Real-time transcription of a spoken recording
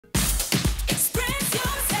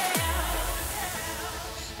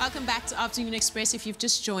Welcome back to Afternoon Express. If you've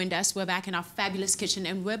just joined us, we're back in our fabulous kitchen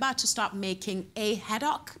and we're about to start making a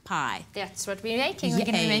haddock pie. That's what we're making. We're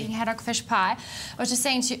going to be making haddock fish pie. I was just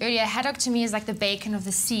saying to you earlier, haddock to me is like the bacon of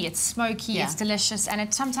the sea. It's smoky, it's delicious, and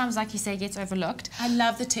it sometimes, like you say, gets overlooked. I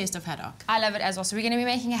love the taste of haddock. I love it as well. So we're going to be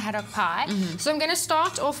making a haddock pie. So I'm going to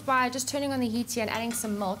start off by just turning on the heat here and adding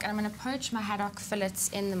some milk, and I'm going to poach my haddock fillets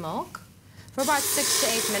in the milk for about 6 to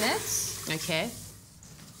 8 minutes. Okay.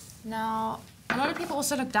 Now, a lot of people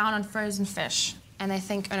also look down on frozen fish, and they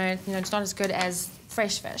think, oh no, you know, it's not as good as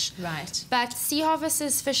fresh fish. Right. But Sea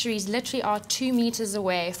Harvesters fisheries literally are 2 meters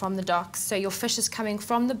away from the docks, so your fish is coming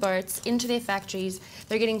from the boats into their factories.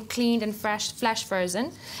 They're getting cleaned and flash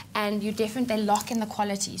frozen, and they lock in the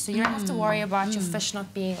quality, so you don't have to worry about your fish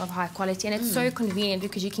not being of high quality. And it's so convenient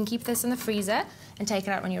because you can keep this in the freezer and take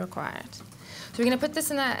it out when you require it. So we're going to put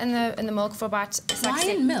this in the milk for about 6 Why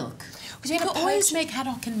in milk? Because you can always make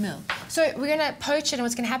haddock in milk. So we're going to poach it, and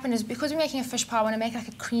what's going to happen is, because we're making a fish pie, I want to make like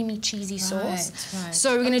a creamy, cheesy sauce. Right.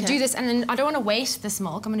 So we're going to do this, and then I don't want to waste this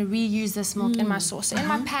milk. I'm going to reuse this milk in my sauce. So in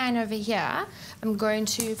my pan over here, I'm going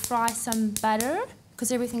to fry some butter,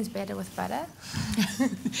 because everything's better with butter.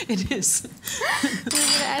 It is. We're going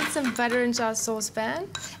to add some butter into our saucepan.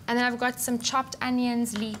 And then I've got some chopped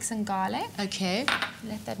onions, leeks, and garlic. Okay.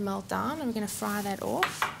 Let that melt down, and we're going to fry that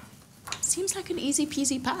off. Seems like an easy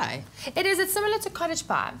peasy pie. It is. It's similar to cottage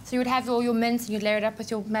pie. So you would have all your mince and you'd layer it up with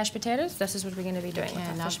your mashed potatoes. This is what we're going to be doing with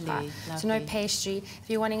our fish pie. So no pastry. If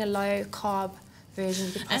you're wanting a low carb version,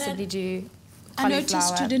 you could possibly do cauliflower. I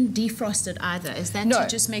noticed you didn't defrost it either. Is that to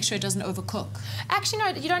just make sure it doesn't overcook? Actually, no,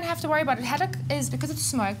 you don't have to worry about it. Haddock is, because it's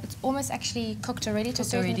smoked, it's almost actually cooked already to a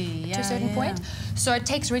certain point. So it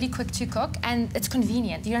takes really quick to cook, and it's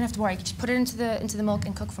convenient. You don't have to worry. You just put it into the milk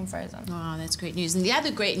and cook from frozen. Oh, that's great news. And the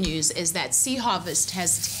other great news is that Sea Harvest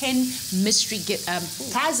has 10 mystery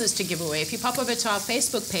prizes to give away. If you pop over to our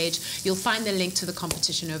Facebook page, you'll find the link to the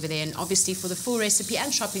competition over there. And obviously, for the full recipe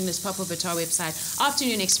and shopping list, pop over to our website,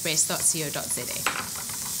 afternoonexpress.co.za. So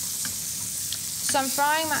I'm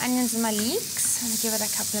frying my onions and my leeks. I'm going to give it a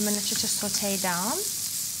couple of minutes just to saute down.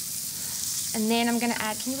 And then I'm going to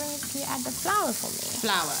add, can you add the flour for me?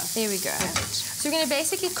 Flour. There we go. Perfect. So we're going to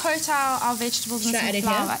basically coat our vegetables in some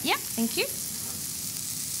flour. Yeah, thank you.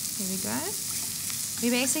 There we go.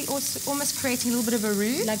 We're basically almost creating a little bit of a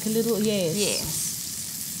roux. Like a little, yes. Yes.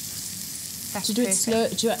 That's to do it slow,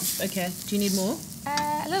 okay. Do you need more?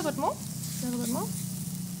 A little bit more. A little bit more.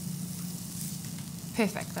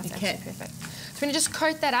 Perfect, that's actually perfect. So we're going to just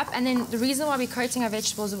coat that up, and then the reason why we're coating our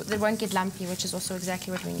vegetables, they won't get lumpy, which is also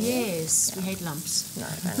exactly what we need. Yes, we hate lumps. No,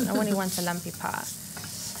 no one wants a lumpy pie.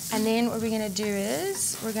 And then what we're going to do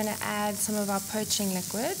is, we're going to add some of our poaching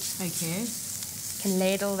liquid. Okay. You can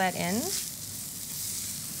ladle that in.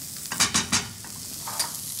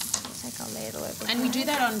 Take our ladle over. And we do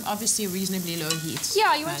that on obviously a reasonably low heat.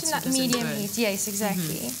 Yeah, you want it at medium heat. Yes,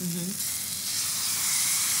 exactly.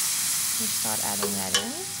 Start adding that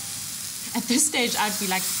in. At this stage, I'd be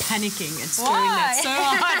like panicking and stirring that so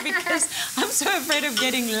hard because I'm so afraid of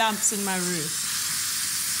getting lumps in my roux.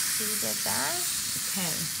 So you get that.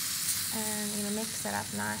 Okay. And I'm going to mix that up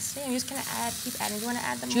nicely. I'm just going to keep adding. Do you want to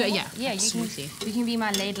add them more? more? Yeah, absolutely. You can be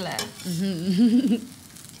my ladler. You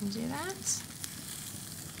can do that.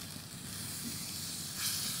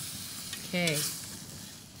 Okay.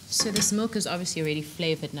 So this milk is obviously already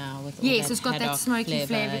flavoured now with all that it's got that smoky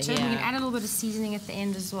flavour to it. Yeah. We can add a little bit of seasoning at the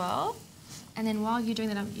end as well. And then while you're doing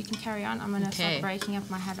that, you can carry on. I'm going to start breaking up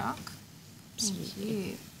my haddock. Thank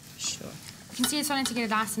you. Sure. You can see it's starting to get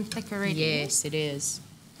nice and thick already. Yes, it is.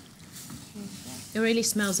 It really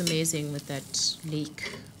smells amazing with that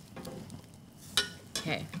leek.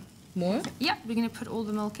 Okay. More? Yep, we're going to put all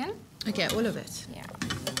the milk in. Okay, all of it. Yeah.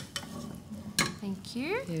 Thank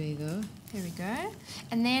you. There we go. There we go.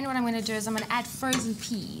 And then what I'm going to do is I'm going to add frozen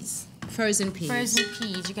peas. Frozen peas. Frozen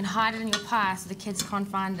peas. You can hide it in your pie so the kids can't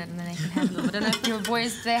find it, and then they can have a little bit. I don't know if your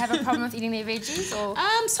boys, they have a problem with eating their veggies, or...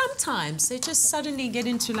 Sometimes. They just suddenly get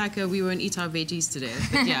into like a, we won't eat our veggies today.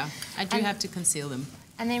 But yeah, I do have to conceal them.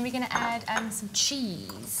 And then we're going to add some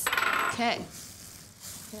cheese. Okay.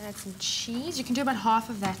 We're going to add some cheese. You can do about half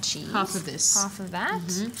of that cheese. Half of this. Half of that.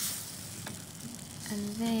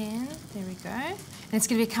 And then, there we go. And it's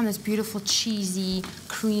going to become this beautiful, cheesy,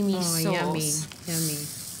 creamy sauce. Yummy, yummy.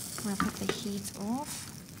 I'm going to put the heat off.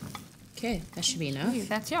 Okay, that should be enough.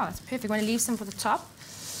 That's perfect. I'm going to leave some for the top.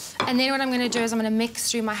 And then what I'm going to do is I'm going to mix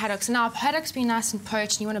through my haddocks. Now, our haddocks being nice and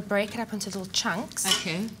poached, and you want to break it up into little chunks.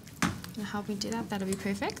 Okay. Can you help me do that? That'll be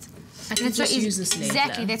perfect. I can just use this ladler.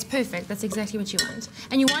 Exactly, that's perfect. That's exactly what you want.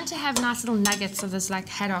 And you want to have nice little nuggets of this like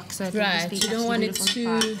haddock, so it right, you don't want it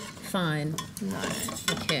too fine. No.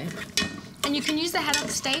 Okay. And you can use the haddock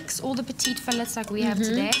steaks or the petite fillets like we have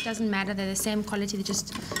today. It doesn't matter, they're the same quality, they're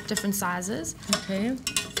just different sizes. Okay.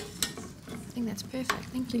 I think that's perfect,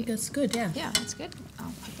 thank you. That's good, yeah. Yeah, that's good.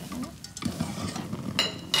 I'll put that in it.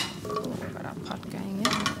 Oh, we've got our pot going in.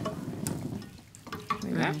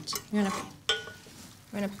 There we go.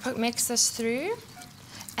 We're gonna mix this through.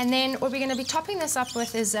 And then what we're going to be topping this up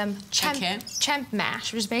with is champ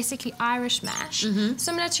mash, which is basically Irish mash.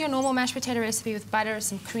 Similar to your normal mashed potato recipe with butter,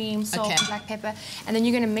 some cream, salt, and black pepper. And then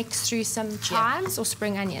you're going to mix through some chives or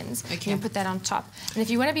spring onions. And put that on top. And if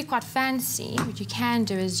you want to be quite fancy, what you can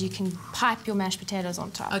do is you can pipe your mashed potatoes on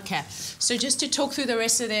top. Okay. So just to talk through the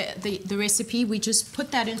rest of the recipe, we just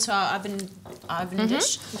put that into our oven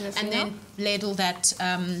dish and then ladle that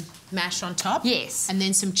mash on top. Yes. And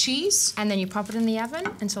then some cheese. And then you pop it in the oven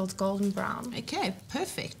until it's golden brown. Okay,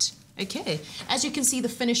 perfect. Okay, as you can see the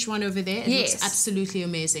finished one over there, it looks absolutely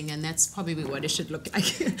amazing, and that's probably what it should look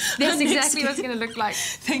like. That's exactly what it's going to look like.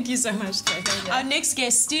 Thank you so much, Kay. Our next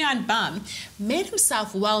guest, Stian Bum, made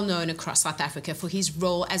himself well known across South Africa for his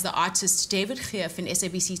role as the artist David Geef in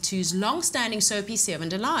SABC2's long-standing soapie Seven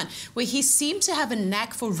de Laan, where he seemed to have a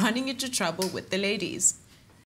knack for running into trouble with the ladies.